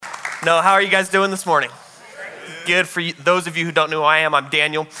No, how are you guys doing this morning? Good. For you, those of you who don't know who I am, I'm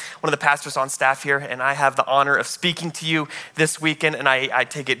Daniel, one of the pastors on staff here, and I have the honor of speaking to you this weekend, and I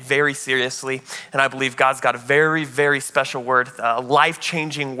take it very seriously, and I believe God's got a very, very special word, a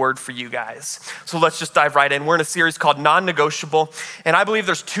life-changing word for you guys. So let's just dive right in. We're in a series called Non-Negotiable, and I believe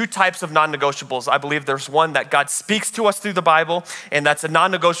there's two types of non-negotiables. I believe there's one that God speaks to us through the Bible, and that's a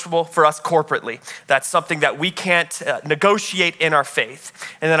non-negotiable for us corporately. That's something that we can't negotiate in our faith.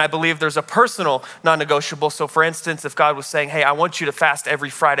 And then I believe there's a personal non-negotiable. So for instance, if God was saying, hey, I want you to fast every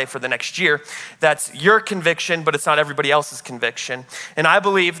Friday for the next year, that's your conviction, but it's not everybody else's conviction. And I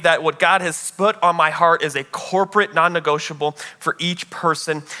believe that what God has put on my heart is a corporate non-negotiable for each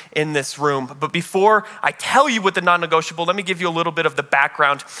person in this room. But before I tell you what the non-negotiable, let me give you a little bit of the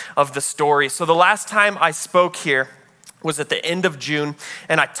background of the story. So the last time I spoke here was at the end of June,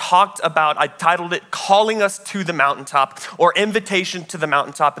 and I titled it Calling Us to the Mountaintop, or Invitation to the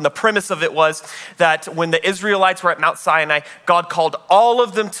Mountaintop. And the premise of it was that when the Israelites were at Mount Sinai, God called all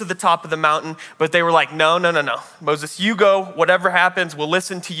of them to the top of the mountain, but they were like, no. Moses, you go, whatever happens, we'll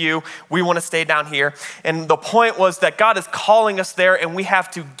listen to you. We want to stay down here. And the point was that God is calling us there, and we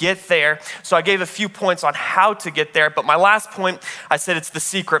have to get there. So I gave a few points on how to get there, but my last point, I said it's the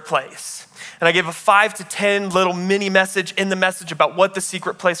secret place. And I gave a 5 to 10 little mini message in the message about what the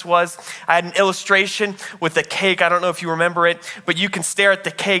secret place was. I had an illustration with a cake. I don't know if you remember it, but you can stare at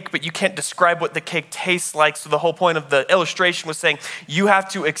the cake, but you can't describe what the cake tastes like. So the whole point of the illustration was saying you have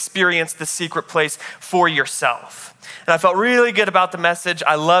to experience the secret place for yourself. And I felt really good about the message.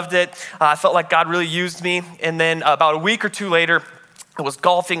 I loved it. I felt like God really used me. And then about a week or two later, I was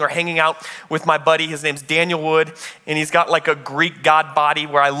golfing or hanging out with my buddy. His name's Daniel Wood, and he's got like a Greek god body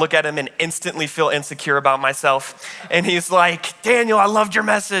where I look at him and instantly feel insecure about myself. And he's like, Daniel, I loved your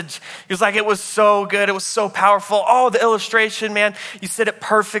message. He was like, it was so good. It was so powerful. Oh, the illustration, man, you said it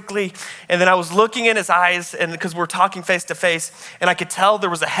perfectly. And then I was looking in his eyes, and because we're talking face to face, and I could tell there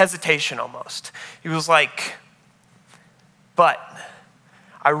was a hesitation almost. He was like, but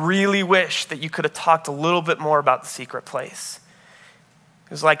I really wish that you could have talked a little bit more about the secret place.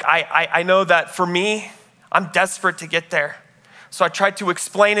 It was like, I know that for me, I'm desperate to get there. So I tried to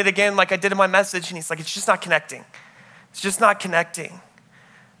explain it again like I did in my message, and he's like, it's just not connecting. It's just not connecting.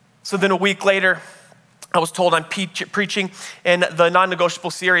 So then a week later, I was told I'm preaching in the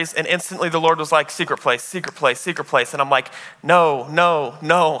non-negotiable series, and instantly the Lord was like, secret place, secret place, secret place. And I'm like, no.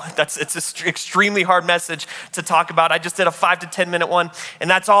 It's an extremely hard message to talk about. I just did a 5 to 10 minute one, and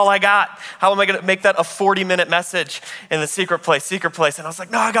that's all I got. How am I gonna make that a 40-minute message in the secret place, secret place? And I was like,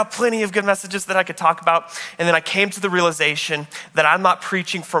 no, I got plenty of good messages that I could talk about. And then I came to the realization that I'm not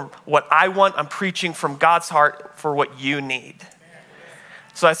preaching from what I want, I'm preaching from God's heart for what you need.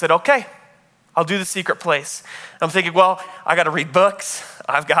 So I said, okay, I'll do the secret place. I'm thinking, well, I got to read books.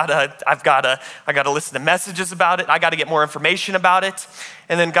 I got to listen to messages about it. I got to get more information about it.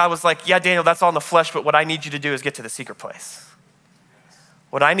 And then God was like, yeah, Daniel, that's all in the flesh, but what I need you to do is get to the secret place.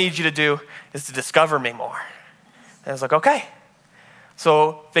 What I need you to do is to discover me more. And I was like, okay.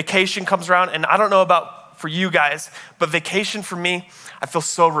 So vacation comes around, and I don't know about for you guys, but vacation for me, I feel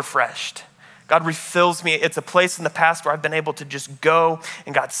so refreshed. God refills me. It's a place in the past where I've been able to just go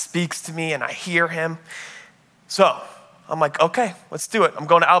and God speaks to me and I hear him. So I'm like, okay, let's do it. I'm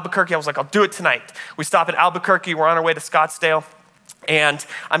going to Albuquerque. I was like, I'll do it tonight. We stop at Albuquerque. We're on our way to Scottsdale. And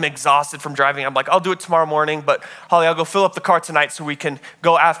I'm exhausted from driving. I'm like, I'll do it tomorrow morning, but Holly, I'll go fill up the car tonight so we can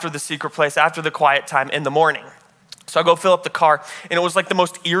go after the secret place, after the quiet time in the morning. So I go fill up the car, and it was like the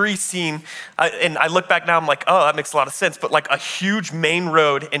most eerie scene. And I look back now, I'm like, oh, that makes a lot of sense. But like a huge main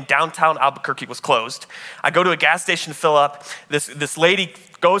road in downtown Albuquerque was closed. I go to a gas station to fill up. This lady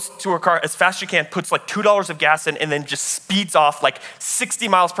goes to her car as fast as she can, puts like $2 of gas in, and then just speeds off like 60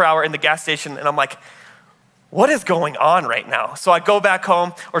 miles per hour in the gas station. And I'm like, what is going on right now? So I go back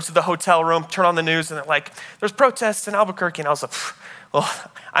home or to the hotel room, turn on the news, and they're like, there's protests in Albuquerque. And I was like, well,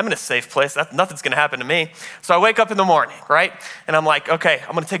 I'm in a safe place. Nothing's gonna happen to me. So I wake up in the morning, right? And I'm like, okay,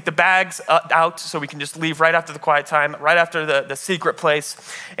 I'm gonna take the bags out so we can just leave right after the quiet time, right after the secret place.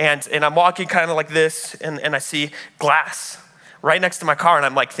 And I'm walking kind of like this, and I see glass right next to my car, and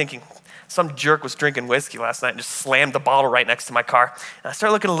I'm like thinking, some jerk was drinking whiskey last night and just slammed the bottle right next to my car. And I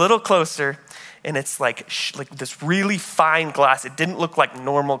start looking a little closer, and it's like this really fine glass. It didn't look like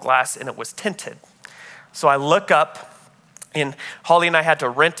normal glass, and it was tinted. So I look up, and Holly and I had to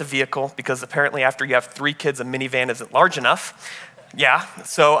rent a vehicle because apparently after you have 3 kids, a minivan isn't large enough. Yeah,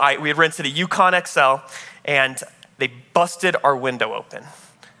 so we had rented a Yukon XL, and they busted our window open.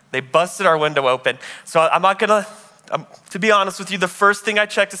 So I'm not gonna, to be honest with you, the first thing I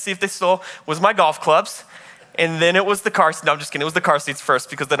checked to see if they stole was my golf clubs. And then it was the car seats. No, I'm just kidding. It was the car seats first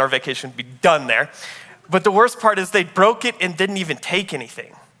because then our vacation would be done there. But the worst part is they broke it and didn't even take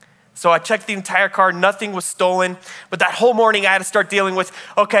anything. So I checked the entire car, nothing was stolen. But that whole morning I had to start dealing with,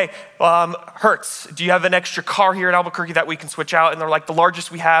 okay, Hertz, do you have an extra car here in Albuquerque that we can switch out? And they're like, the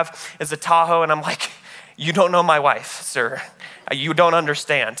largest we have is a Tahoe. And I'm like, you don't know my wife, sir. You don't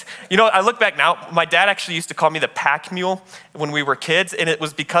understand. You know, I look back now, my dad actually used to call me the pack mule when we were kids, and it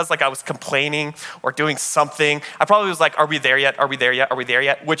was because like I was complaining or doing something. I probably was like, are we there yet? Are we there yet? Are we there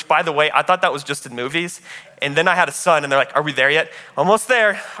yet? Which, by the way, I thought that was just in movies. And then I had a son, and they're like, are we there yet? Almost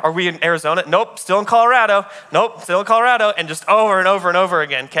there. Are we in Arizona? Nope, still in Colorado. Nope, still in Colorado. And just over and over and over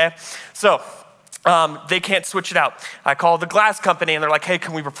again, okay? So, they can't switch it out. I called the glass company and they're like, hey,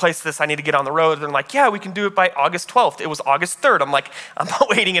 can we replace this? I need to get on the road. And they're like, yeah, we can do it by August 12th. It was August 3rd. I'm like, I'm not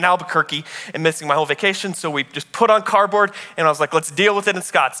waiting in Albuquerque and missing my whole vacation. So we just put on cardboard and I was like, let's deal with it in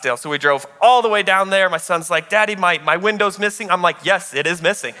Scottsdale. So we drove all the way down there. My son's like, Daddy, my window's missing. I'm like, yes, it is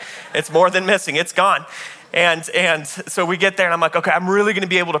missing. It's more than missing. It's gone. And so we get there and I'm like, okay, I'm really gonna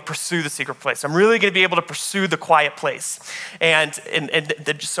be able to pursue the secret place. I'm really gonna be able to pursue the quiet place. And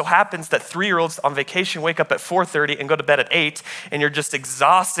it just so happens that 3-year-olds on vacation wake up at 4:30 and go to bed at 8, and you're just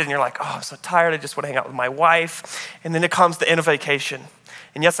exhausted and you're like, oh, I'm so tired, I just wanna hang out with my wife. And then it comes the end of vacation.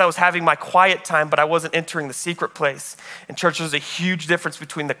 And yes, I was having my quiet time, but I wasn't entering the secret place. And church, there's a huge difference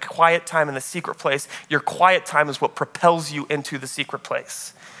between the quiet time and the secret place. Your quiet time is what propels you into the secret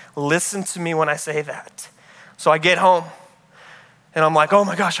place. Listen to me when I say that. So I get home and I'm like, oh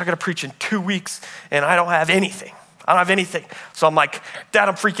my gosh, I gotta preach in 2 weeks and I don't have anything. I don't have anything. So I'm like, Dad,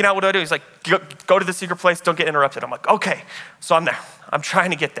 I'm freaking out. What do I do? He's like, go to the secret place. Don't get interrupted. I'm like, okay. So I'm there. I'm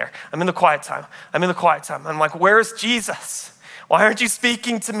trying to get there. I'm in the quiet time. I'm like, where's Jesus? Why aren't you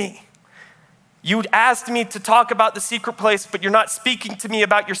speaking to me? You asked me to talk about the secret place, but you're not speaking to me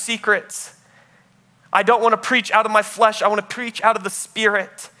about your secrets. I don't want to preach out of my flesh. I want to preach out of the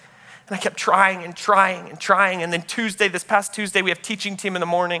Spirit. And I kept trying. And then this past Tuesday, we have teaching team in the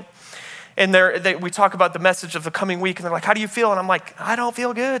morning. And we talk about the message of the coming week. And they're like, how do you feel? And I'm like, I don't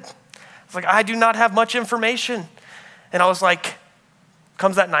feel good. It's like, I do not have much information. And I was like,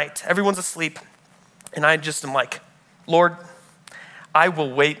 comes that night. Everyone's asleep. And I just am like, Lord, I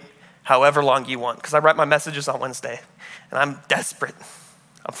will wait however long you want. Because I write my messages on Wednesday. And I'm desperate.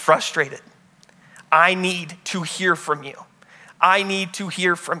 I'm frustrated. I need to hear from you.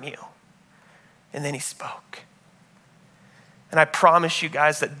 And then he spoke. And I promise you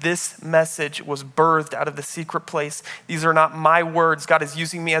guys that this message was birthed out of the secret place. These are not my words. God is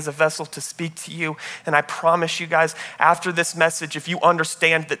using me as a vessel to speak to you. And I promise you guys, after this message, if you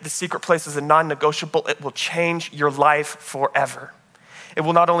understand that the secret place is a non-negotiable, it will change your life forever. It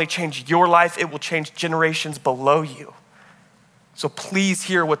will not only change your life, it will change generations below you. So please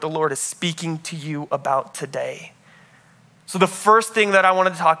hear what the Lord is speaking to you about today. So the first thing that I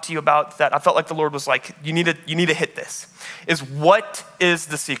wanted to talk to you about that I felt like the Lord was like, you need to hit this, is what is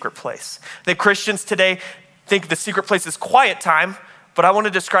the secret place? I think Christians today think the secret place is quiet time, but I want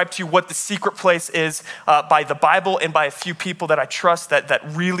to describe to you what the secret place is by the Bible and by a few people that I trust that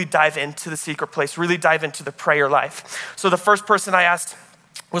really dive into the secret place, really dive into the prayer life. So the first person I asked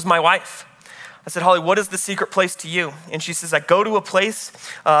was my wife. I said, Holly, what is the secret place to you? And she says, I go to a place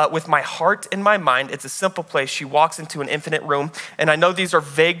with my heart and my mind. It's a simple place. She walks into an infinite room. And I know these are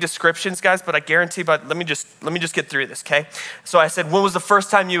vague descriptions, guys, but I guarantee, but let me just get through this, okay? So I said, when was the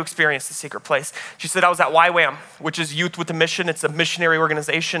first time you experienced the secret place? She said, I was at YWAM, which is Youth with a Mission. It's a missionary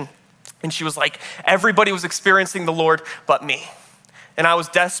organization. And she was like, everybody was experiencing the Lord but me. And I was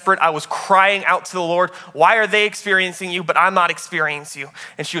desperate. I was crying out to the Lord, why are they experiencing you, but I'm not experiencing you?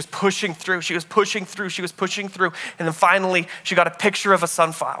 And she was pushing through. And then finally, she got a picture of a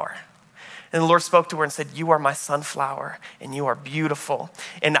sunflower. And the Lord spoke to her and said, you are my sunflower, and you are beautiful.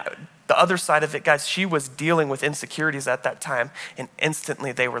 And the other side of it, guys, she was dealing with insecurities at that time, and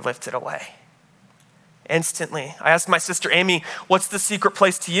instantly they were lifted away. Instantly. I asked my sister Amy, what's the secret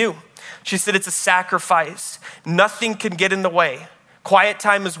place to you? She said, it's a sacrifice. Nothing can get in the way. Quiet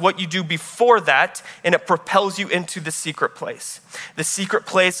time is what you do before that, and it propels you into the secret place. The secret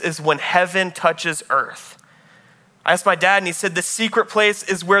place is when heaven touches earth. I asked my dad, and he said, the secret place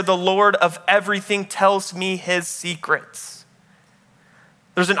is where the Lord of everything tells me his secrets.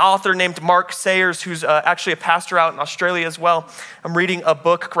 There's an author named Mark Sayers who's actually a pastor out in Australia as well. I'm reading a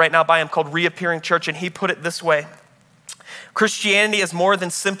book right now by him called Reappearing Church, and he put it this way. Christianity is more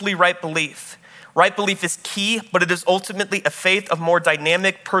than simply right belief. Right belief is key, but it is ultimately a faith of more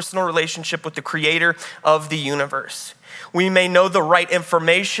dynamic personal relationship with the creator of the universe. We may know the right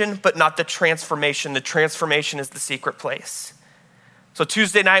information, but not the transformation. The transformation is the secret place. So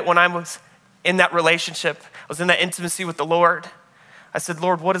Tuesday night when I was in that relationship, I was in that intimacy with the Lord. I said,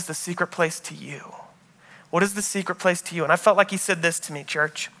 Lord, what is the secret place to you? What is the secret place to you? And I felt like he said this to me,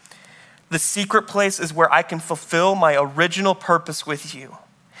 church. The secret place is where I can fulfill my original purpose with you.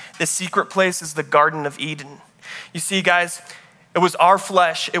 The secret place is the Garden of Eden. You see, guys, it was our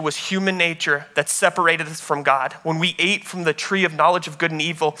flesh, it was human nature that separated us from God. When we ate from the tree of knowledge of good and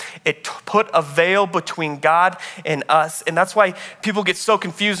evil, it put a veil between God and us. And that's why people get so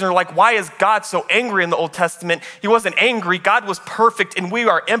confused and are like, why is God so angry in the Old Testament? He wasn't angry. God was perfect and we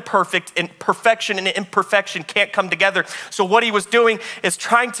are imperfect, and perfection and imperfection can't come together. So what he was doing is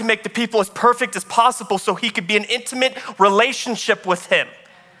trying to make the people as perfect as possible so he could be in intimate relationship with him.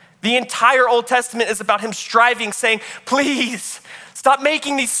 The entire Old Testament is about him striving, saying, please, stop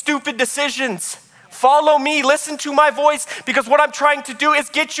making these stupid decisions. Follow me, listen to my voice, because what I'm trying to do is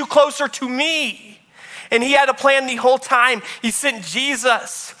get you closer to me. And he had a plan the whole time. He sent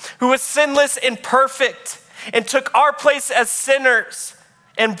Jesus, who was sinless and perfect, and took our place as sinners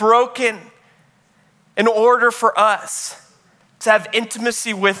and broken in order for us to have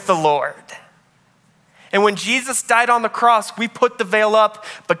intimacy with the Lord. And when Jesus died on the cross, we put the veil up,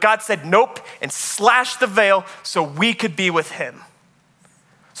 but God said nope and slashed the veil so we could be with him.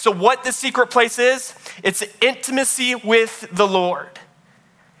 So what the secret place is, it's intimacy with the Lord.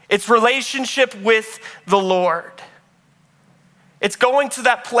 It's relationship with the Lord. It's going to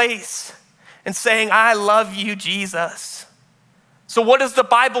that place and saying, I love you, Jesus. So what does the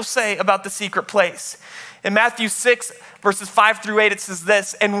Bible say about the secret place? In Matthew 6, verses 5-8, it says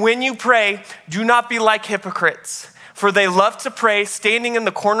this, and when you pray, do not be like hypocrites, for they love to pray standing in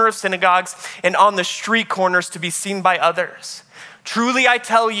the corner of synagogues and on the street corners to be seen by others. Truly, I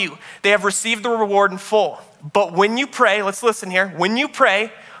tell you, they have received the reward in full. But when you pray, let's listen here, when you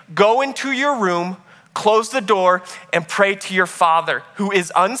pray, go into your room, close the door, and pray to your Father who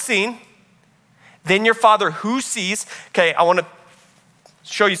is unseen. Then your Father who sees, okay, I want to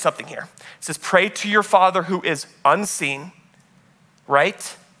show you something here. It says, pray to your Father who is unseen,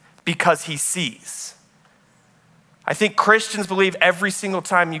 right? Because he sees. I think Christians believe every single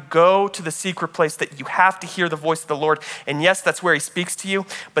time you go to the secret place that you have to hear the voice of the Lord. And yes, that's where he speaks to you,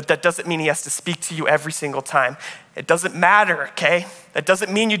 but that doesn't mean he has to speak to you every single time. It doesn't matter, okay? That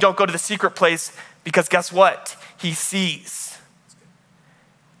doesn't mean you don't go to the secret place, because guess what? He sees.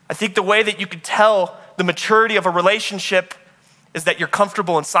 I think the way that you can tell the maturity of a relationship is that you're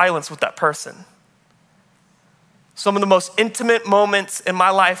comfortable in silence with that person. Some of the most intimate moments in my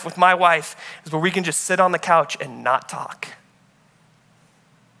life with my wife is where we can just sit on the couch and not talk.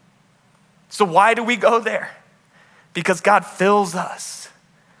 So why do we go there? Because God fills us.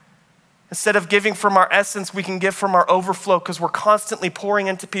 Instead of giving from our essence, we can give from our overflow, because we're constantly pouring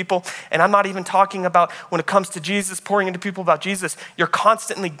into people. And I'm not even talking about when it comes to Jesus, pouring into people about Jesus. You're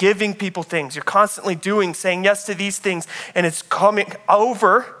constantly giving people things. You're constantly doing, saying yes to these things, and it's coming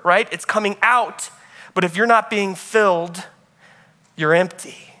over, right? It's coming out. But if you're not being filled, you're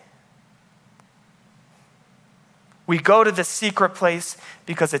empty. We go to the secret place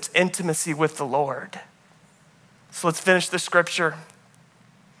because it's intimacy with the Lord. So let's finish the scripture.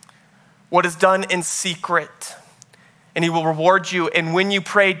 What is done in secret, and he will reward you. And when you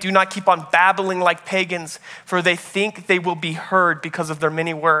pray, do not keep on babbling like pagans, for they think they will be heard because of their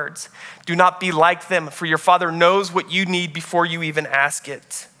many words. Do not be like them, for your Father knows what you need before you even ask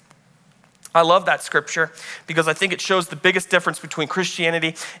it. I love that scripture because I think it shows the biggest difference between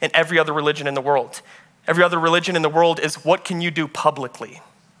Christianity and every other religion in the world. Every other religion in the world is, what can you do publicly?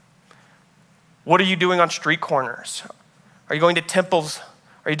 What are you doing on street corners? Are you going to temples?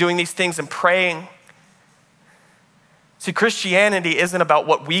 Are you doing these things and praying? See, Christianity isn't about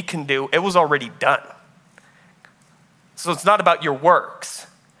what we can do. It was already done. So it's not about your works.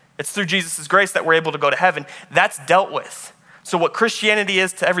 It's through Jesus' grace that we're able to go to heaven. That's dealt with. So what Christianity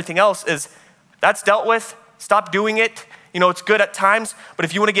is to everything else is, that's dealt with. Stop doing it. You know, it's good at times, but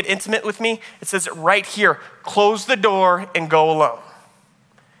if you want to get intimate with me, it says it right here. Close the door and go alone.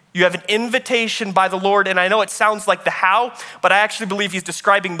 You have an invitation by the Lord, and I know it sounds like the how, but I actually believe he's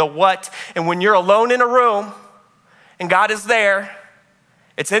describing the what. And when you're alone in a room and God is there,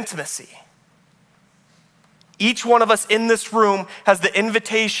 it's intimacy. Each one of us in this room has the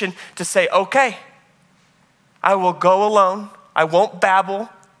invitation to say, okay, I will go alone, I won't babble,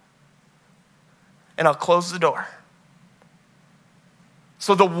 and I'll close the door.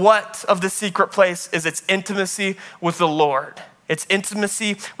 So the what of the secret place is its intimacy with the Lord. It's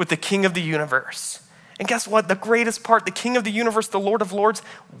intimacy with the King of the universe. And guess what? The greatest part, the King of the universe, the Lord of lords,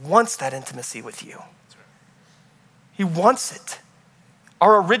 wants that intimacy with you. He wants it.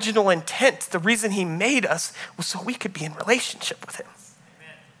 Our original intent, the reason he made us, was so we could be in relationship with him.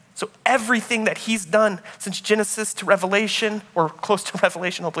 So everything that he's done since Genesis to Revelation, or close to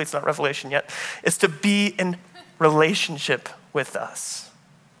Revelation, hopefully it's not Revelation yet, is to be in relationship with us.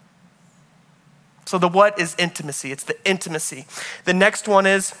 So the what is intimacy. It's the intimacy. The next one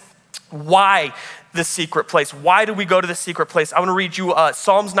is why the secret place. Why do we go to the secret place? I want to read you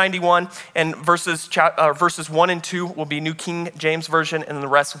Psalms 91, and verses 1 and 2 will be New King James Version, and then the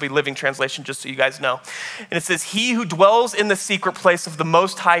rest will be Living Translation, just so you guys know. And it says, he who dwells in the secret place of the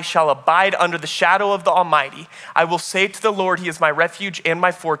Most High shall abide under the shadow of the Almighty. I will say to the Lord, he is my refuge and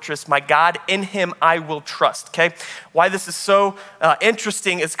my fortress, my God, in him I will trust. Okay? Why this is so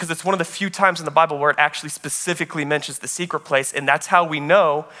interesting is because it's one of the few times in the Bible where it actually specifically mentions the secret place, and that's how we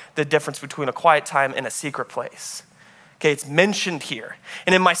know the difference between a quiet time in a secret place. Okay, it's mentioned here.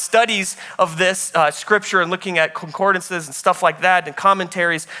 And in my studies of this scripture and looking at concordances and stuff like that and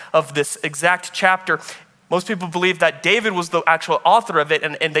commentaries of this exact chapter, most people believe that David was the actual author of it,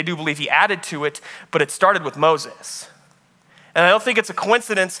 and they do believe he added to it, but it started with Moses. And I don't think it's a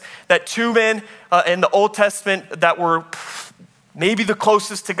coincidence that two men in the Old Testament that were maybe the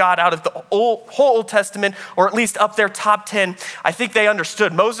closest to God out of the whole Old Testament, or at least up there top 10, I think they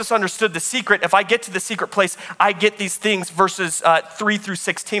understood. Moses understood the secret. If I get to the secret place, I get these things, verses 3 through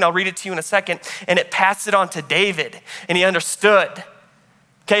 16. I'll read it to you in a second. And it passed it on to David, and he understood.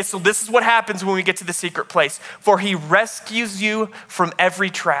 Okay, so this is what happens when we get to the secret place. For he rescues you from every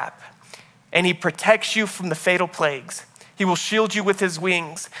trap, and he protects you from the fatal plagues. He will shield you with his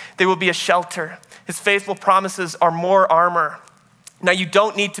wings. They will be a shelter. His faithful promises are more armor. Now you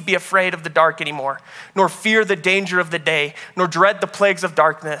don't need to be afraid of the dark anymore, nor fear the danger of the day, nor dread the plagues of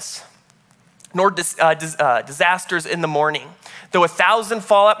darkness, nor disasters in the morning. Though 1,000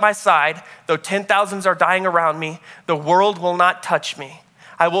 fall at my side, though 10,000s are dying around me, the world will not touch me.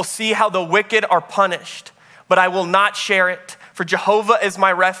 I will see how the wicked are punished, but I will not share it, for Jehovah is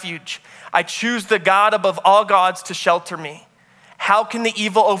my refuge. I choose the God above all gods to shelter me. How can the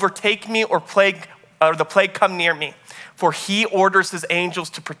evil overtake me or the plague come near me? For he orders his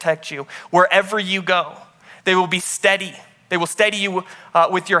angels to protect you wherever you go. They will be steady. They will steady you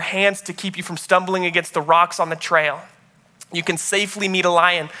with your hands to keep you from stumbling against the rocks on the trail. You can safely meet a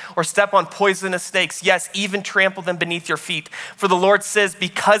lion or step on poisonous snakes. Yes, even trample them beneath your feet. For the Lord says,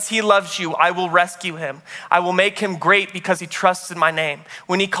 because he loves you, I will rescue him. I will make him great because he trusts in my name.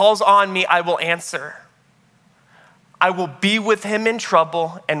 When he calls on me, I will answer. I will be with him in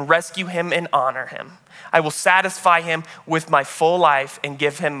trouble and rescue him and honor him. I will satisfy him with my full life and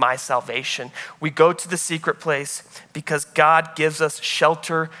give him my salvation. We go to the secret place because God gives us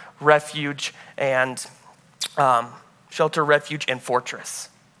shelter, refuge, and fortress.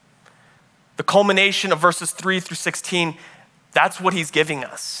 The culmination of verses 3 through 16, that's what he's giving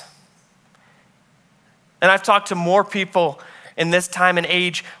us. And I've talked to more people in this time and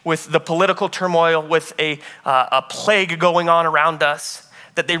age with the political turmoil, with a plague going on around us,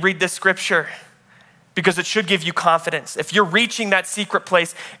 that they read this scripture because it should give you confidence. If you're reaching that secret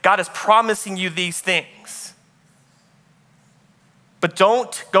place, God is promising you these things. But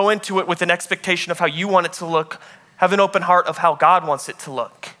don't go into it with an expectation of how you want it to look. Have an open heart of how God wants it to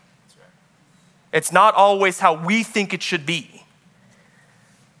look. It's not always how we think it should be.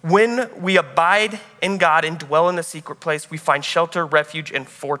 When we abide in God and dwell in the secret place, we find shelter, refuge, and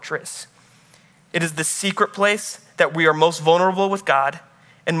fortress. It is the secret place that we are most vulnerable with God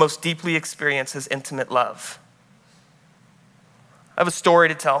and most deeply experience his intimate love. I have a story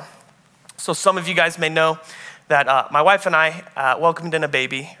to tell. So some of you guys may know that my wife and I welcomed in a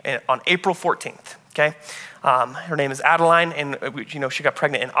baby on April 14th, okay? Her name is Adeline, and she got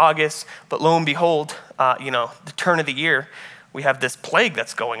pregnant in August, but lo and behold, the turn of the year, we have this plague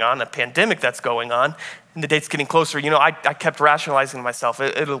that's going on, a pandemic that's going on, and the date's getting closer. I kept rationalizing to myself,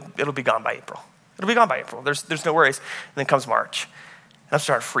 it'll be gone by April. It'll be gone by April. There's no worries. And then comes March, and I'm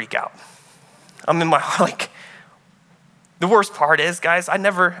starting to freak out. I'm in my, the worst part is, guys, I've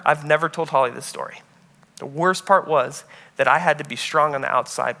never told Holly this story. The worst part was that I had to be strong on the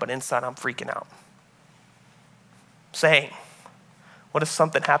outside, but inside I'm freaking out. Saying, what if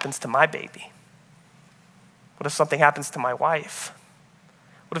something happens to my baby? What if something happens to my wife?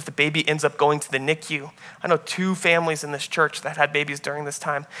 What if the baby ends up going to the NICU? I know 2 families in this church that had babies during this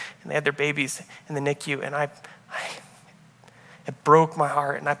time, and they had their babies in the NICU, and it broke my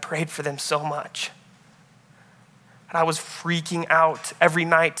heart, and I prayed for them so much. And I was freaking out every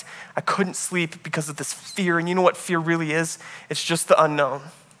night. I couldn't sleep because of this fear, and you know what fear really is? It's just the unknown.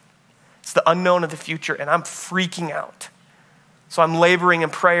 It's the unknown of the future, and I'm freaking out. So I'm laboring in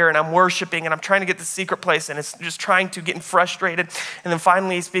prayer, and I'm worshiping, and I'm trying to get the secret place, and it's just getting frustrated. And then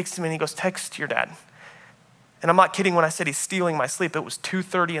finally he speaks to me, and he goes, text your dad. And I'm not kidding when I said he's stealing my sleep. It was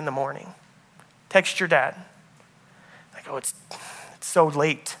 2:30 in the morning. Text your dad. I go, it's so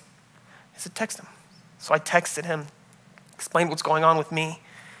late. I said, text him. So I texted him, explained what's going on with me,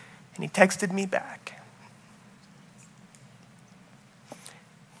 and he texted me back.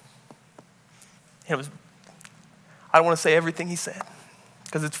 It was, I don't want to say everything he said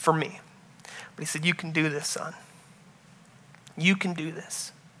because it's for me. But he said, you can do this, son. You can do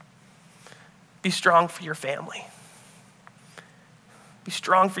this. Be strong for your family. Be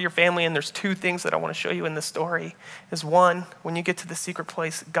strong for your family. And there's two things that I want to show you in this story. Is one, when you get to the secret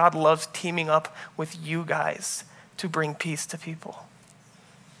place, God loves teaming up with you guys to bring peace to people.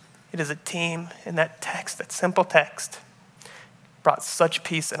 It is a team, and that text, that simple text, brought such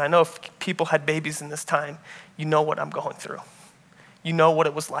peace. And I know if people had babies in this time, you know what I'm going through. You know what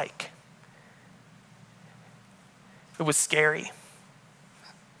it was like. It was scary.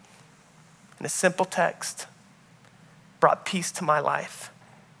 And a simple text brought peace to my life.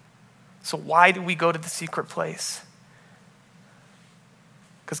 So why do we go to the secret place?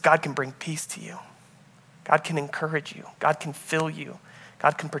 Because God can bring peace to you. God can encourage you. God can fill you.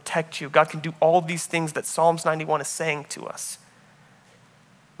 God can protect you. God can do all these things that Psalms 91 is saying to us.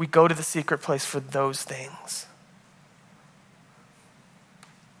 We go to the secret place for those things.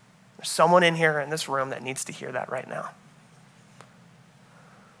 There's someone in here in this room that needs to hear that right now.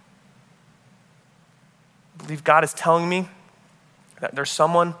 I believe God is telling me that there's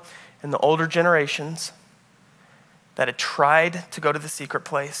someone in the older generations that had tried to go to the secret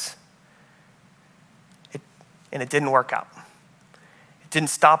place, and it didn't work out. It didn't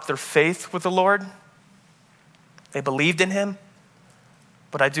stop their faith with the Lord. They believed in him,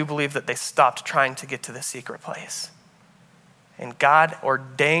 but I do believe that they stopped trying to get to the secret place. And God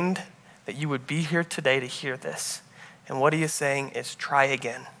ordained that you would be here today to hear this. And what he is saying is try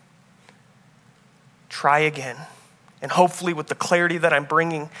again. Try again. And hopefully with the clarity that I'm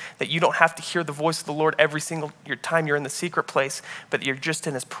bringing, that you don't have to hear the voice of the Lord every single time you're in the secret place, but you're just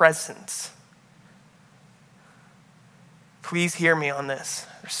in his presence. Please hear me on this.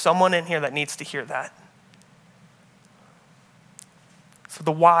 There's someone in here that needs to hear that. So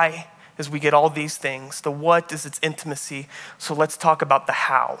the why is we get all these things. The what is its intimacy. So let's talk about the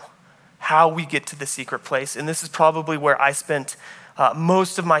how we get to the secret place. And this is probably where I spent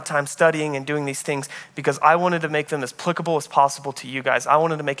most of my time studying and doing these things because I wanted to make them as applicable as possible to you guys. I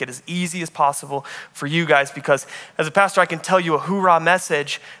wanted to make it as easy as possible for you guys because as a pastor, I can tell you a hoorah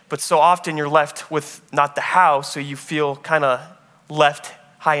message, but so often you're left with not the how, so you feel kind of left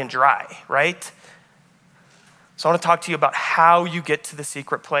high and dry, right? So I want to talk to you about how you get to the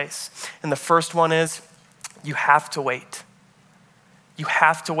secret place. And the first one is you have to wait. You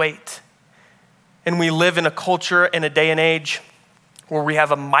have to wait. And we live in a culture and a day and age where we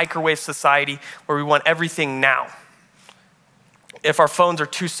have a microwave society where we want everything now. If our phones are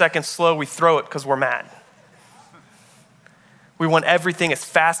 2 seconds slow, we throw it because we're mad. We want everything as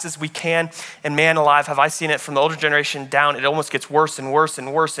fast as we can. And man alive, have I seen it from the older generation down, it almost gets worse and worse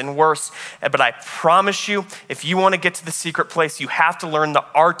and worse and worse. But I promise you, if you want to get to the secret place, you have to learn the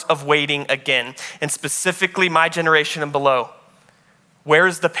art of waiting again. And specifically my generation and below. Where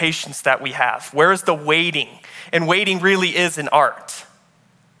is the patience that we have? Where is the waiting? And waiting really is an art.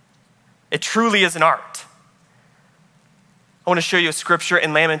 It truly is an art. I want to show you a scripture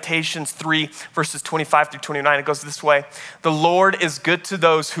in Lamentations 3, verses 25 through 29. It goes this way. The Lord is good to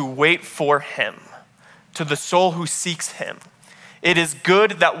those who wait for him, to the soul who seeks him. It is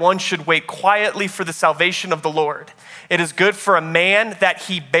good that one should wait quietly for the salvation of the Lord. It is good for a man that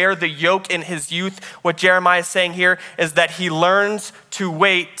he bear the yoke in his youth. What Jeremiah is saying here is that he learns to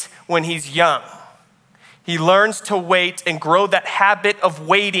wait when he's young. He learns to wait and grow that habit of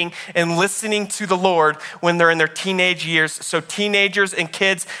waiting and listening to the Lord when they're in their teenage years. So teenagers and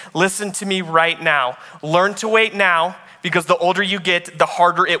kids, listen to me right now. Learn to wait now because the older you get, the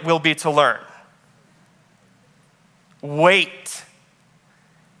harder it will be to learn. Wait.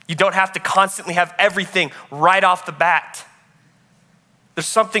 You don't have to constantly have everything right off the bat. There's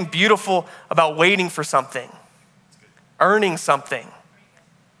something beautiful about waiting for something, earning something.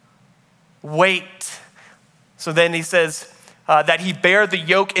 Wait. So then he says that he bare the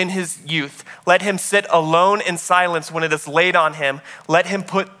yoke in his youth. Let him sit alone in silence when it is laid on him. Let him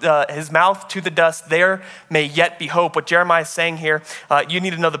put his mouth to the dust. There may yet be hope. What Jeremiah is saying here, you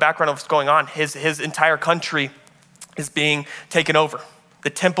need to know the background of what's going on. His entire country is being taken over. The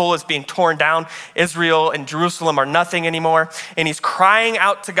temple is being torn down. Israel and Jerusalem are nothing anymore. And he's crying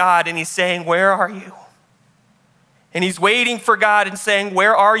out to God and he's saying, where are you? And he's waiting for God and saying,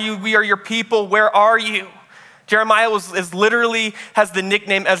 where are you? We are your people. Where are you? Jeremiah is literally has the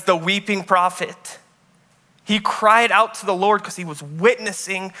nickname as the weeping prophet. He cried out to the Lord because he was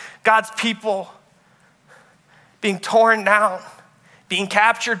witnessing God's people being torn down, being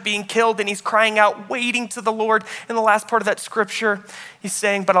captured, being killed, and he's crying out, waiting to the Lord. In the last part of that scripture, he's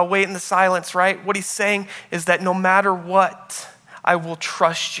saying, but I'll wait in the silence, right? What he's saying is that no matter what, I will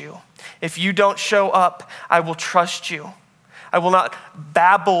trust you. If you don't show up, I will trust you. I will not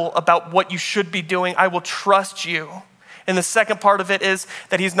babble about what you should be doing. I will trust you. And the second part of it is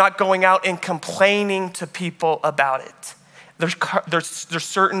that he's not going out and complaining to people about it. There's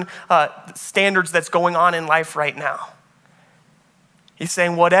certain standards that's going on in life right now. He's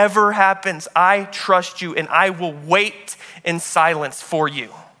saying, whatever happens, I trust you and I will wait in silence for you.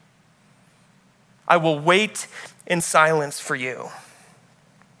 I will wait in silence for you.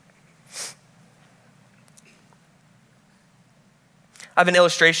 I have an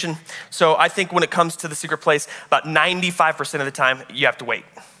illustration. So I think when it comes to the secret place, about 95% of the time, you have to wait.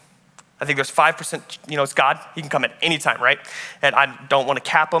 I think there's 5%, it's God. He can come at any time, right? And I don't want to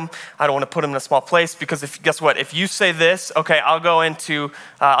cap him. I don't want to put him in a small place because guess what? If you say this, okay, I'll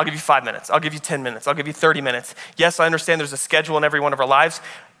give you 5 minutes. I'll give you 10 minutes. I'll give you 30 minutes. Yes, I understand there's a schedule in every one of our lives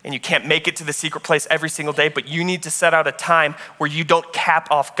and you can't make it to the secret place every single day, but you need to set out a time where you don't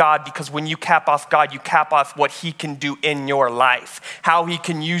cap off God, because when you cap off God, you cap off what he can do in your life, how he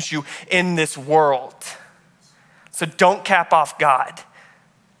can use you in this world. So don't cap off God.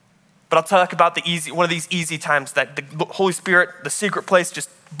 But I'll talk about one of these easy times that the Holy Spirit, the secret place, just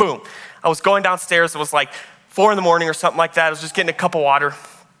boom. I was going downstairs, it was like 4 a.m. or something like that. I was just getting a cup of water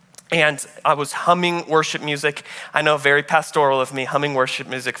and I was humming worship music. I know, very pastoral of me, humming worship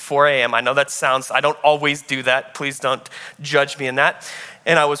music, 4 a.m. I know I don't always do that. Please don't judge me in that.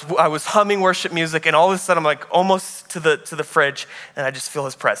 And I was humming worship music, and all of a sudden I'm like almost to the fridge, and I just feel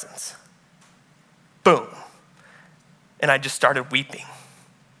his presence. Boom. And I just started weeping.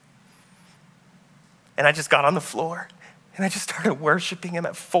 And I just got on the floor and I just started worshiping him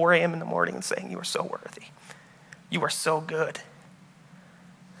at 4 a.m. in the morning and saying, you are so worthy. You are so good.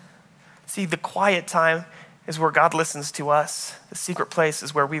 See, the quiet time is where God listens to us. The secret place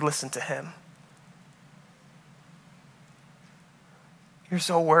is where we listen to him. You're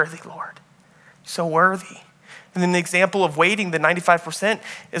so worthy, Lord. You're so worthy. And then the example of waiting, the 95%,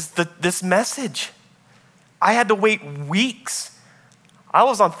 is this message. I had to wait weeks. I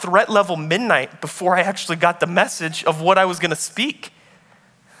was on threat level midnight before I actually got the message of what I was going to speak.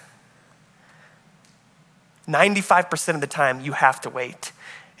 95% of the time, you have to wait.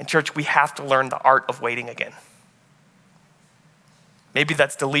 In church, we have to learn the art of waiting again. Maybe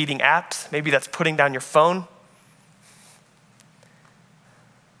that's deleting apps. Maybe that's putting down your phone.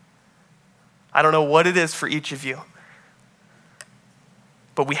 I don't know what it is for each of you,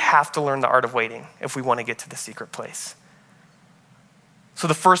 but we have to learn the art of waiting if we want to get to the secret place. So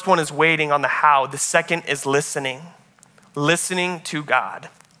the first one is waiting on the how. The second is listening to God.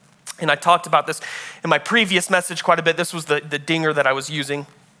 And I talked about this in my previous message quite a bit. This was the dinger that I was using.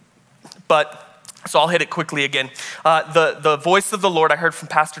 So I'll hit it quickly again. The voice of the Lord, I heard from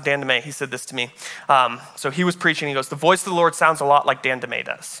Pastor Dan DeMay. He said this to me. So he was preaching. He goes, the voice of the Lord sounds a lot like Dan DeMay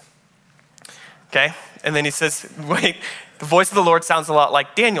does. Okay? And then he says, wait, the voice of the Lord sounds a lot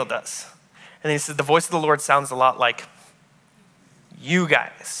like Daniel does. And then he said, the voice of the Lord sounds a lot like you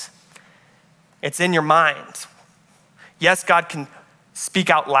guys. It's in your mind. Yes, God can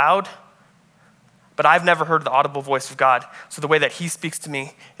speak out loud, but I've never heard the audible voice of God. So the way that he speaks to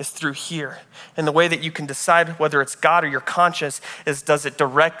me is through here. And the way that you can decide whether it's God or your conscience is, does it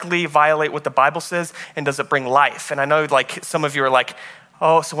directly violate what the Bible says, and does it bring life? And I know like some of you are like,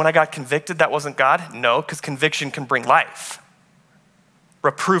 oh, so when I got convicted, that wasn't God? No, because conviction can bring life.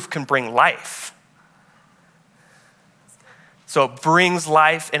 Reproof can bring life. So it brings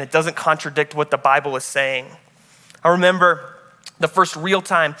life and it doesn't contradict what the Bible is saying. I remember the first real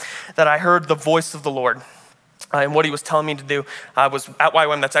time that I heard the voice of the Lord and what he was telling me to do. I was at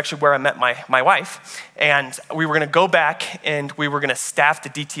YWAM. That's actually where I met my wife. And we were going to go back and we were going to staff the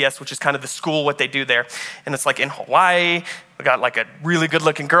DTS, which is kind of the school, what they do there. And it's like in Hawaii. We got like a really good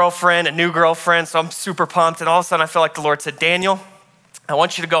looking girlfriend, a new girlfriend. So I'm super pumped. And all of a sudden I feel like the Lord said, Daniel, I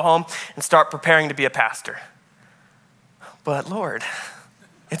want you to go home and start preparing to be a pastor. But Lord,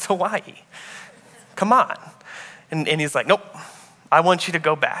 it's Hawaii. Come on. And he's like, nope, I want you to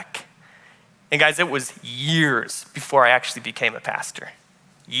go back. And guys, it was years before I actually became a pastor.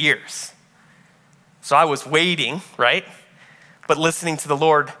 Years. So I was waiting, right? But listening to the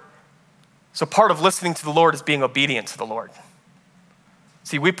Lord. So part of listening to the Lord is being obedient to the Lord.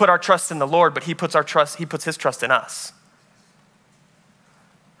 See, we put our trust in the Lord, but he puts his trust in us.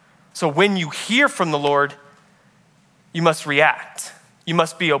 So when you hear from the Lord, you must react. You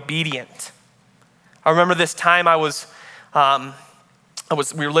must be obedient. I remember this time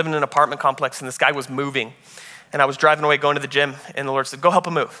we were living in an apartment complex, and this guy was moving. And I was driving away, going to the gym, and the Lord said, go help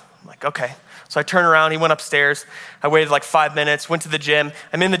him move. I'm like, okay. So I turned around, he went upstairs. I waited like 5 minutes, went to the gym.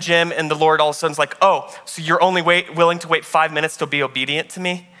 I'm in the gym, and the Lord all of a sudden is like, oh, so you're only willing to wait 5 minutes to be obedient to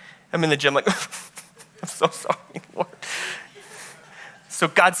me? I'm in the gym like, I'm so sorry, Lord. So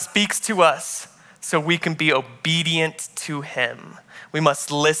God speaks to us so we can be obedient to him. We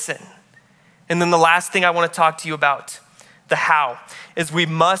must listen. And then the last thing I want to talk to you about, the how, is we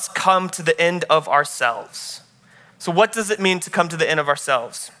must come to the end of ourselves. So what does it mean to come to the end of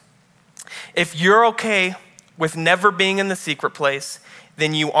ourselves? If you're okay with never being in the secret place,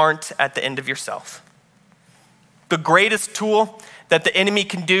 then you aren't at the end of yourself. The greatest tool that the enemy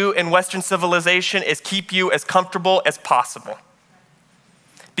can do in Western civilization is keep you as comfortable as possible.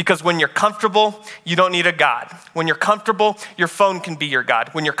 Because when you're comfortable, you don't need a God. When you're comfortable, your phone can be your God.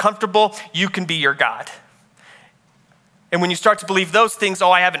 When you're comfortable, you can be your God. And when you start to believe those things,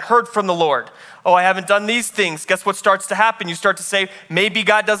 oh, I haven't heard from the Lord. Oh, I haven't done these things. Guess what starts to happen? You start to say, maybe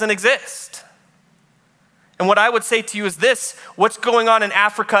God doesn't exist. And what I would say to you is this: what's going on in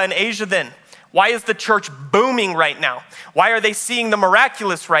Africa and Asia then? Why is the church booming right now? Why are they seeing the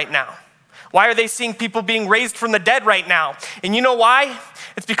miraculous right now? Why are they seeing people being raised from the dead right now? And you know why?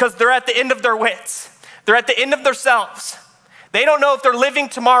 It's because they're at the end of their wits. They're at the end of themselves. They don't know if they're living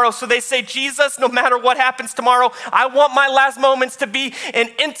tomorrow, so they say, Jesus, no matter what happens tomorrow, I want my last moments to be an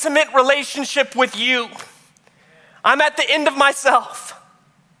intimate relationship with you. I'm at the end of myself.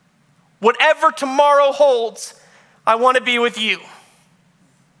 Whatever tomorrow holds, I want to be with you.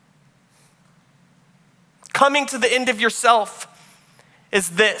 Coming to the end of yourself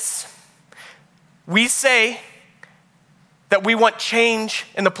is this. We say that we want change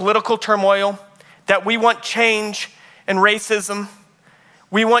in the political turmoil, that we want change in racism,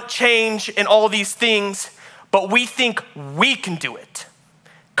 we want change in all these things, but we think we can do it.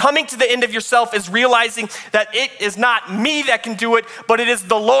 Coming to the end of yourself is realizing that it is not me that can do it, but it is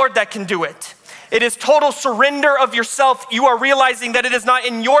the Lord that can do it. It is total surrender of yourself. You are realizing that it is not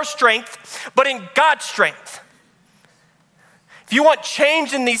in your strength, but in God's strength. If you want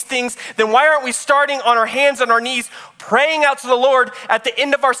change in these things, then why aren't we starting on our hands and our knees, praying out to the Lord at the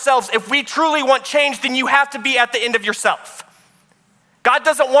end of ourselves? If we truly want change, then you have to be at the end of yourself. God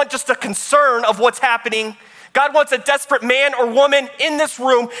doesn't want just a concern of what's happening. God wants a desperate man or woman in this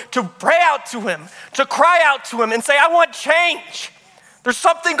room to pray out to him, to cry out to him and say, I want change. There's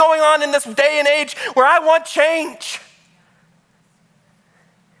something going on in this day and age where I want change.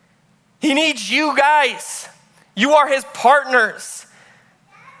 He needs you guys. You are his partners.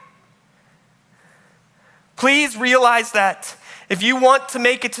 Please realize that if you want to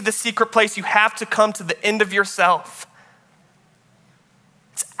make it to the secret place, you have to come to the end of yourself.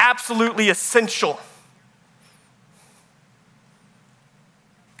 It's absolutely essential.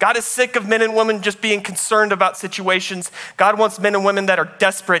 God is sick of men and women just being concerned about situations. God wants men and women that are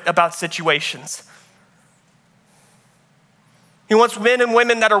desperate about situations. He wants men and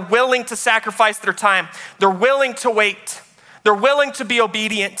women that are willing to sacrifice their time. They're willing to wait. They're willing to be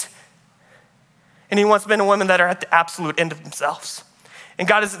obedient. And he wants men and women that are at the absolute end of themselves. And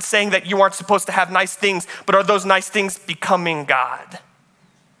God isn't saying that you aren't supposed to have nice things, but are those nice things becoming God?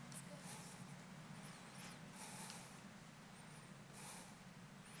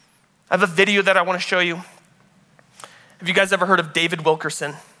 I have a video that I want to show you. Have you guys ever heard of David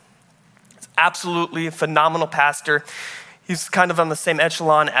Wilkerson? He's absolutely a phenomenal pastor. He's kind of on the same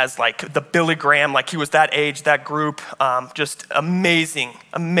echelon as like the Billy Graham, like he was that age, that group, just amazing,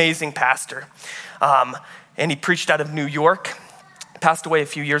 amazing pastor. And he preached out of New York, passed away a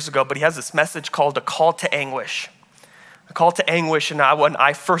few years ago, but he has this message called A Call to Anguish. A Call to Anguish, and when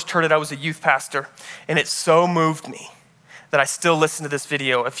I first heard it, I was a youth pastor, and it so moved me that I still listen to this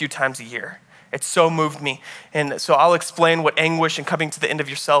video a few times a year. It so moved me. And so I'll explain what anguish and coming to the end of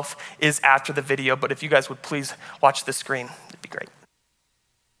yourself is after the video, but if you guys would please watch the screen, it'd be great.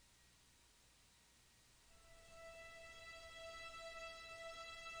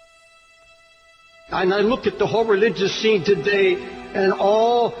 And I look at the whole religious scene today, and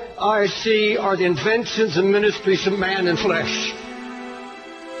all I see are the inventions and ministries of man and flesh.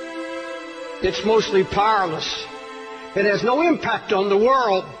 It's mostly powerless. It has no impact on the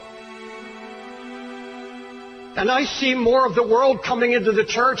world. And I see more of the world coming into the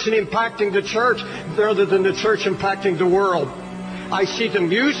church and impacting the church rather than the church impacting the world. I see the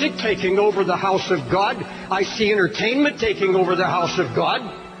music taking over the house of God. I see entertainment taking over the house of God.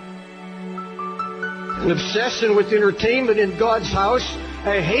 An obsession with entertainment in God's house,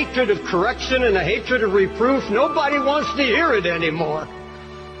 a hatred of correction and a hatred of reproof. Nobody wants to hear it anymore.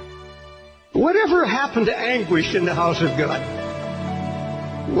 Whatever happened to anguish in the house of God?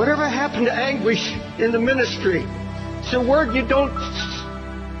 Whatever happened to anguish in the ministry? It's a word you don't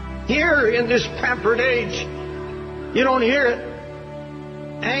hear in this pampered age. You don't hear it.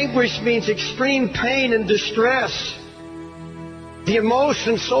 Anguish means extreme pain and distress. The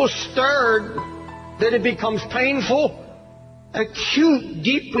emotion so stirred that it becomes painful. Acute,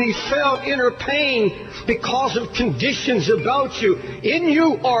 deeply felt inner pain because of conditions about you, in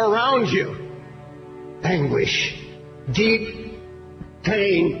you or around you. Anguish, deep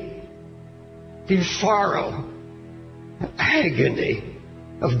pain, deep sorrow, agony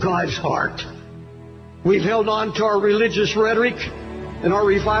of God's heart. We've held on to our religious rhetoric and our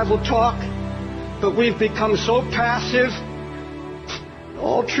revival talk, but we've become so passive.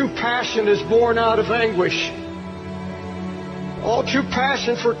 All true passion is born out of anguish. All true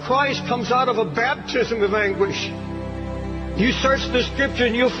passion for Christ comes out of a baptism of anguish. You search the Scripture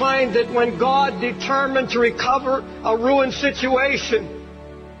and you'll find that when God determined to recover a ruined situation,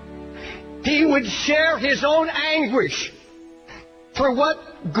 He would share His own anguish for what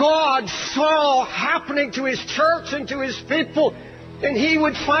God saw happening to His church and to His people. And He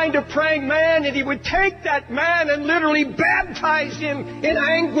would find a praying man, and He would take that man and literally baptize him in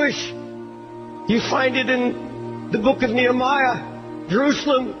anguish. You find it in the book of Nehemiah.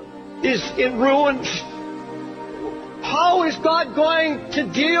 Jerusalem is in ruins. How is God going to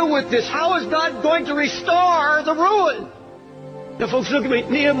deal with this? How is God going to restore the ruin? Now, folks, look at me.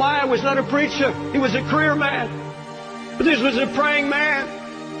 Nehemiah was not a preacher. He was a career man. But this was a praying man.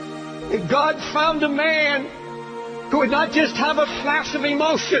 And God found a man who would not just have a flash of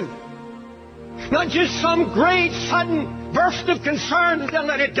emotion, not just some great sudden burst of concern and then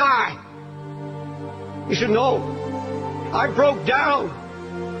let it die. He said, no, I broke down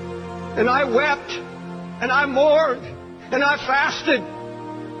and I wept and I mourned and I fasted.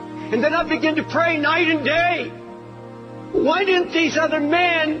 And then I began to pray night and day. Why didn't these other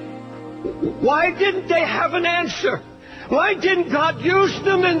men, why didn't they have an answer? Why didn't God use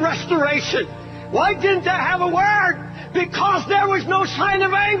them in restoration? Why didn't they have a word? Because there was no sign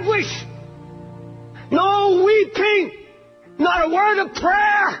of anguish. No weeping. Not a word of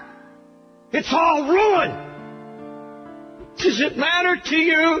prayer. It's all ruin. Does it matter to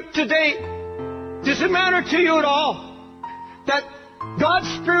you today? Does it matter to you at all that God's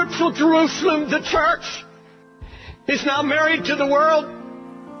spiritual Jerusalem, the church, is now married to the world?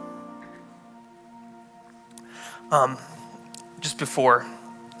 Just before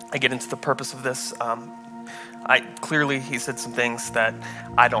I get into the purpose of this, he said some things that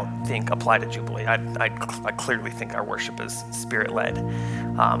I don't think apply to Jubilee. I clearly think our worship is Spirit-led.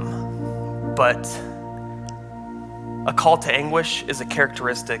 But a call to anguish is a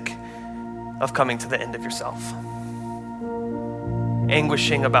characteristic of coming to the end of yourself.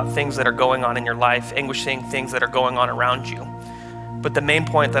 Anguishing about things that are going on in your life, anguishing things that are going on around you. But the main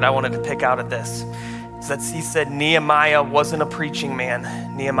point that I wanted to pick out of this is that he said Nehemiah wasn't a preaching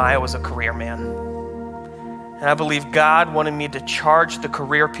man. Nehemiah was a career man. And I believe God wanted me to charge the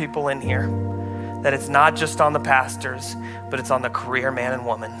career people in here that it's not just on the pastors, but it's on the career man and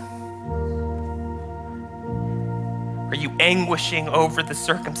woman. Are you anguishing over the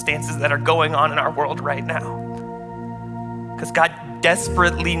circumstances that are going on in our world right now? Because God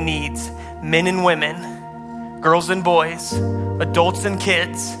desperately needs men and women, girls and boys, adults and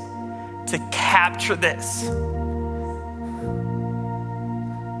kids to capture this.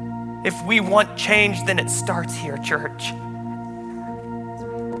 If we want change, then it starts here, church.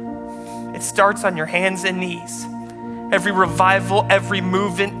 It starts on your hands and knees. Every revival, every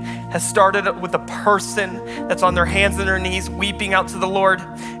movement has started with a person that's on their hands and their knees weeping out to the Lord.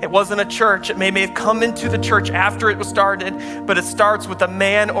 It wasn't a church. It may have come into the church after it was started, but it starts with a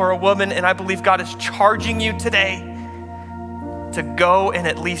man or a woman, and I believe God is charging you today to go and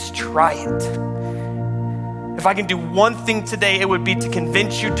at least try it. If I can do one thing today, it would be to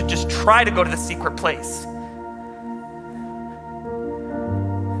convince you to just try to go to the secret place.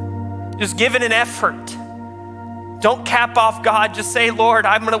 Just give it an effort. Don't cap off God. Just say, Lord,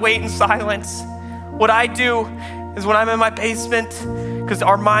 I'm going to wait in silence. What I do is when I'm in my basement, because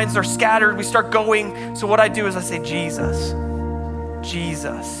our minds are scattered, we start going. So what I do is I say, Jesus,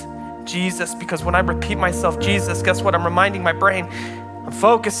 Jesus, Jesus. Because when I repeat myself, Jesus, guess what? I'm reminding my brain, I'm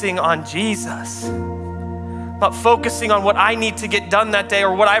focusing on Jesus. I'm not focusing on what I need to get done that day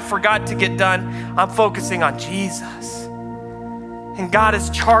or what I forgot to get done. I'm focusing on Jesus. And God is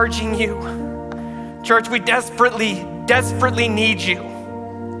charging you. Church, we desperately, desperately need you.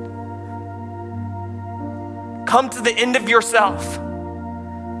 Come to the end of yourself.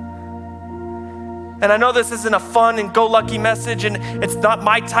 And I know this isn't a fun and go-lucky message, and it's not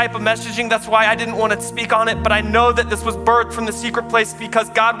my type of messaging. That's why I didn't want to speak on it, but I know that this was birthed from the secret place because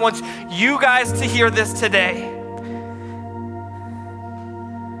God wants you guys to hear this today.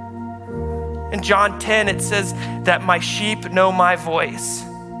 In John 10, it says that my sheep know my voice.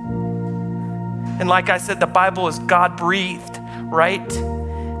 And like I said, the Bible is God-breathed, right?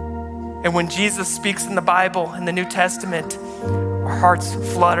 And when Jesus speaks in the Bible, in the New Testament, our hearts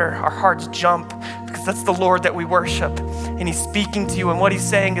flutter, our hearts jump, because that's the Lord that we worship. And he's speaking to you, and what he's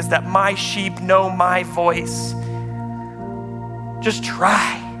saying is that my sheep know my voice. Just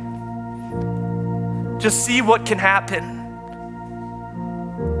try. Just see what can happen.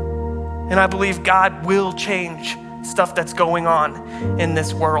 And I believe God will change stuff that's going on in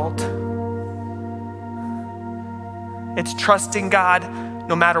this world. It's trusting God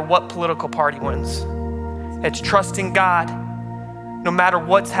no matter what political party wins. It's trusting God no matter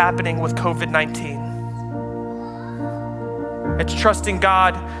what's happening with COVID-19. It's trusting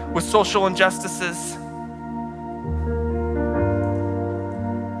God with social injustices.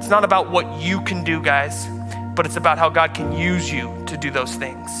 It's not about what you can do, guys, but it's about how God can use you to do those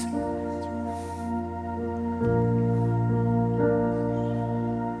things.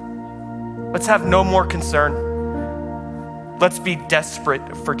 Let's have no more concern. Let's be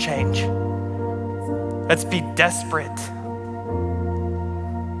desperate for change. Let's be desperate.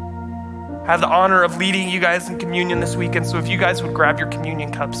 I have the honor of leading you guys in communion this weekend, so if you guys would grab your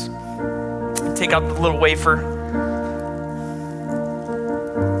communion cups and take out the little wafer.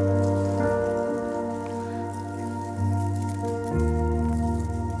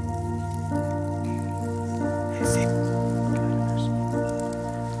 Hey, see?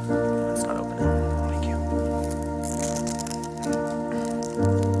 It's not opening. Thank you.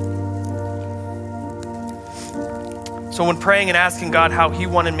 So when praying and asking God how he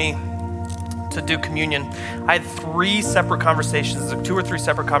wanted me to do communion, I had 3 separate conversations, 2 or 3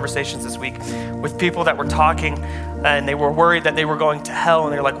 separate conversations this week with people that were talking, and they were worried that they were going to hell,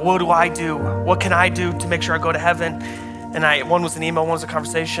 and they're like, what do I do? What can I do to make sure I go to heaven? And one was an email, one was a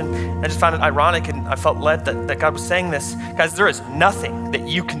conversation. I just found it ironic, and I felt led that God was saying this. Guys, there is nothing that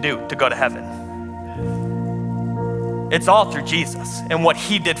you can do to go to heaven. It's all through Jesus and what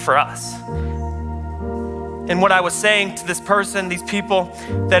he did for us. And what I was saying to this person, these people,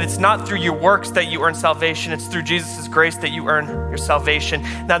 that it's not through your works that you earn salvation, it's through Jesus' grace that you earn your salvation.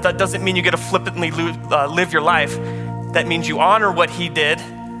 Now, that doesn't mean you get to flippantly live your life. That means you honor what he did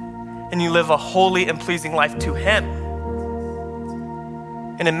and you live a holy and pleasing life to him.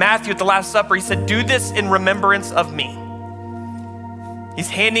 And in Matthew at the Last Supper, he said, do this in remembrance of me. He's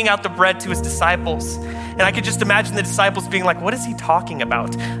handing out the bread to his disciples. And I could just imagine the disciples being like, what is he talking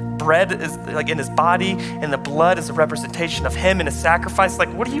about? Bread is like in his body, and the blood is a representation of him and his sacrifice.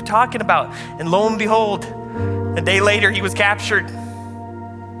 Like, what are you talking about? And lo and behold, a day later, he was captured.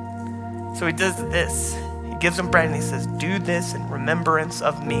 So he does this. He gives them bread and he says, do this in remembrance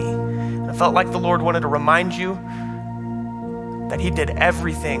of me. And I felt like the Lord wanted to remind you that he did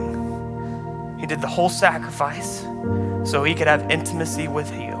everything. He did the whole sacrifice so he could have intimacy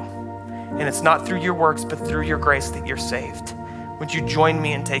with you. And it's not through your works, but through your grace that you're saved. Would you join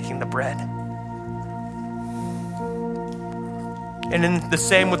me in taking the bread? And in the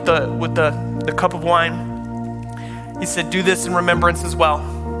same with the cup of wine, he said, do this in remembrance as well.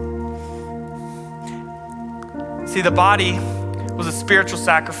 See, the body was a spiritual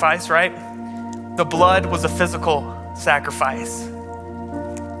sacrifice, right? The blood was a physical sacrifice.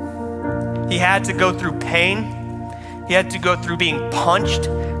 He had to go through pain. He had to go through being punched,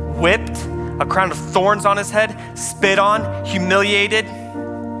 whipped, a crown of thorns on his head, spit on, humiliated,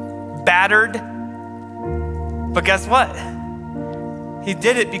 battered. But guess what? He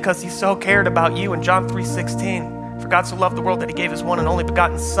did it because he so cared about you. In John 3:16, for God so loved the world that he gave his one and only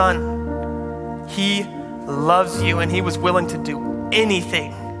begotten son. He loves you, and he was willing to do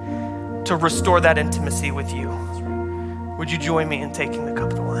anything to restore that intimacy with you. Would you join me in taking the cup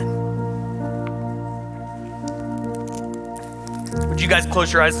of the wine? Would you guys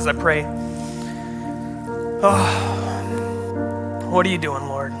close your eyes as I pray? Oh, what are you doing,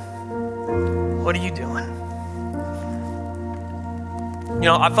 Lord? What are you doing? You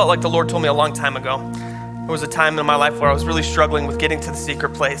know, I felt like the Lord told me a long time ago. There was a time in my life where I was really struggling with getting to the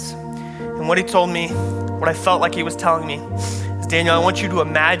secret place. And what he told me, what I felt like he was telling me, is, Daniel, I want you to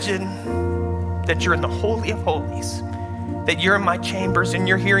imagine that you're in the Holy of Holies, that you're in my chambers and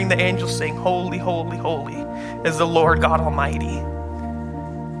you're hearing the angels saying, holy, holy, holy is the Lord God Almighty.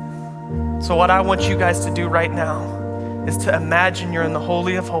 So what I want you guys to do right now is to imagine you're in the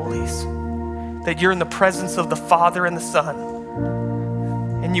Holy of Holies, that you're in the presence of the Father and the Son,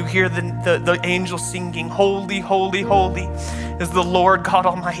 and and you hear the angels singing, holy, holy, holy is the Lord God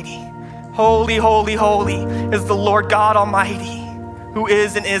Almighty. Holy, holy, holy is the Lord God Almighty, who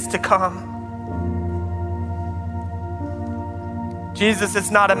is and is to come. Jesus,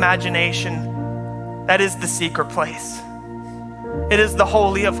 it's not imagination. That is the secret place. It is the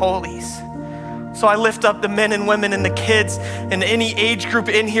Holy of Holies. So I lift up the men and women and the kids and any age group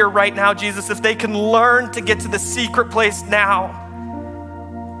in here right now, Jesus, if they can learn to get to the secret place now,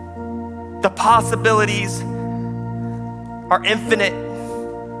 the possibilities are infinite.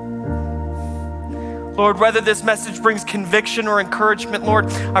 Lord, whether this message brings conviction or encouragement,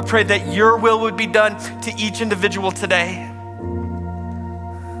 Lord, I pray that your will would be done to each individual today.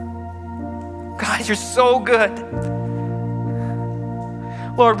 God, you're so good.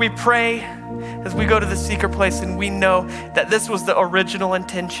 Lord, we pray as we go to the secret place and we know that this was the original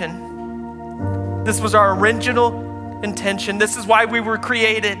intention. This was our original intention. This is why we were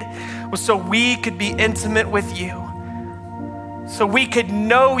created, was so we could be intimate with you, so we could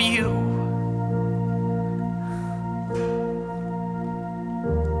know you.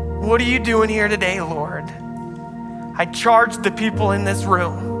 What are you doing here today, Lord? I charge the people in this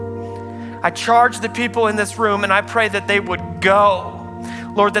room. I charge the people in this room and I pray that they would go.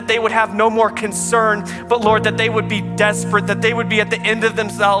 Lord, that they would have no more concern, but Lord, that they would be desperate, that they would be at the end of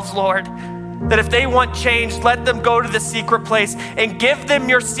themselves, Lord. That if they want change, let them go to the secret place and give them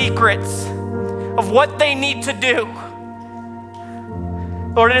your secrets of what they need to do.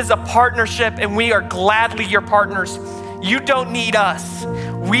 Lord, it is a partnership and we are gladly your partners. You don't need us.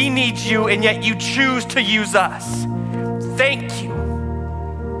 We need you, and yet you choose to use us. Thank you.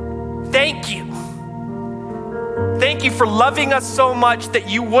 Thank you. Thank you for loving us so much that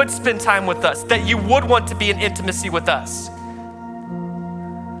you would spend time with us, that you would want to be in intimacy with us.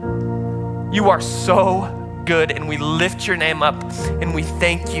 You are so good, and we lift your name up, and we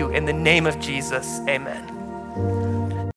thank you in the name of Jesus. Amen.